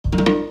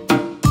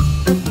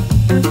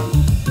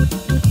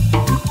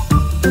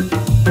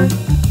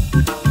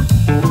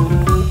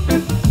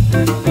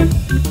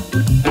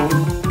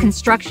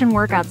Construction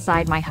work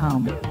outside my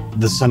home.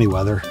 The sunny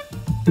weather.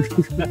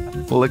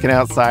 Looking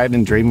outside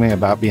and dreaming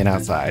about being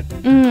outside.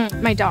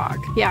 My dog,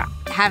 yeah.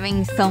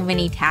 Having so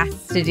many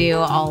tasks to do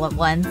all at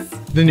once.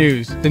 The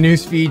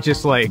news feed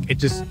just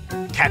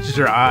catches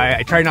your eye.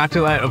 I try not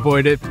to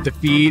avoid it. The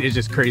feed is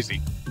just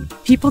crazy.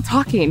 People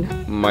talking.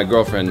 My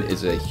girlfriend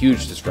is a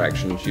huge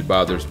distraction. She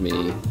bothers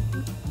me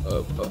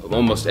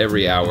almost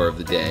every hour of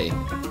the day,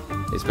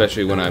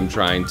 especially when I'm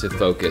trying to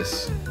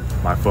focus.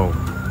 My phone.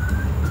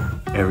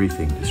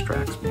 Everything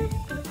distracts me.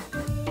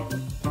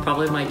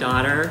 Probably my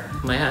daughter,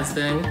 my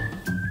husband.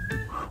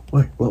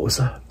 Wait, what was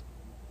that?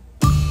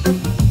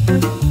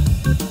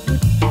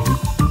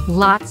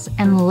 Lots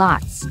and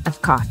lots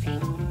of coffee.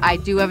 I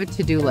do have a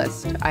to-do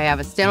list. I have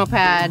a steno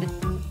pad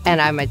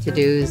and I have my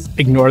to-dos.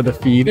 Ignore the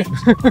feed.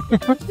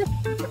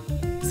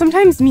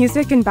 Sometimes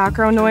music and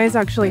background noise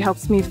actually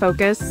helps me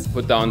focus.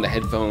 Put on the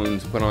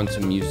headphones, put on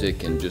some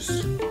music, and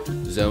just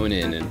zone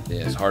in and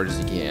as hard as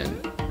you can.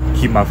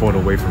 Keep my phone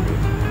away from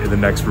me, in the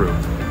next room.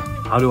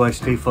 How do I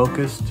stay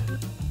focused?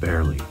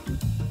 Barely.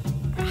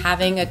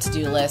 Having a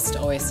to-do list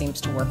always seems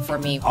to work for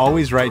me.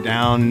 Always write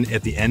down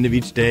at the end of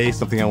each day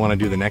something I want to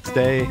do the next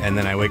day, and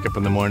then I wake up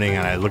in the morning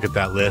and I look at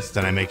that list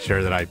and I make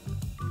sure that I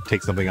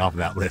take something off of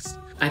that list.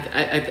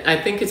 I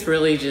think it's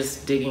really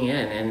just digging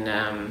in, and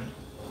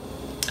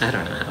I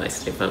don't know how I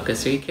stay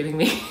focused. Are you kidding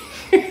me?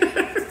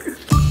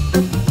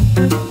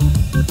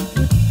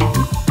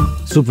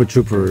 Super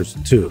Troopers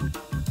 2.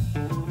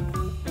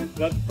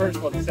 Not the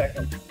first one, the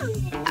second.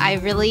 I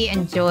really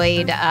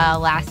enjoyed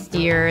last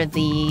year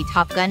the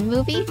Top Gun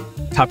movie.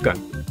 Top Gun.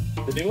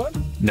 The new one?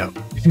 No.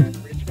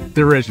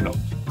 The original.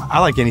 I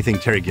like anything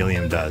Terry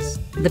Gilliam does.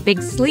 The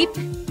Big Sleep,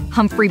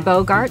 Humphrey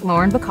Bogart,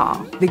 Lauren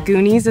Bacall. The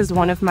Goonies is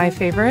one of my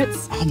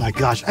favorites. Oh my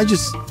gosh,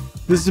 this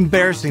is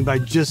embarrassing, but I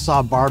just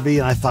saw Barbie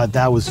and I thought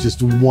that was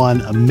just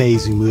one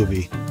amazing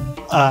movie.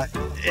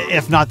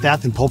 If not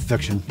that, then Pulp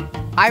Fiction.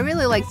 I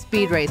really like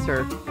Speed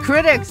Racer.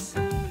 Critics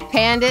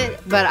panned it,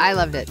 but I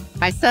loved it.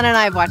 My son and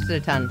I have watched it a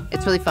ton.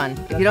 It's really fun,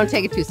 if you don't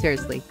take it too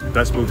seriously.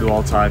 Best movie of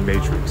all time,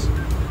 Matrix.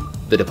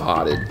 The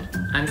Departed.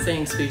 I'm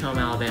saying Sweet Home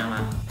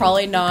Alabama.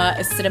 Probably not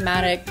a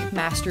cinematic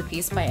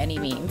masterpiece by any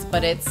means,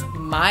 but it's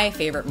my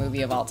favorite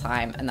movie of all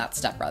time, and that's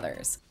Step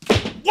Brothers.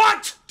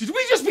 What? Did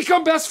we just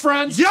become best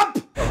friends? Yep!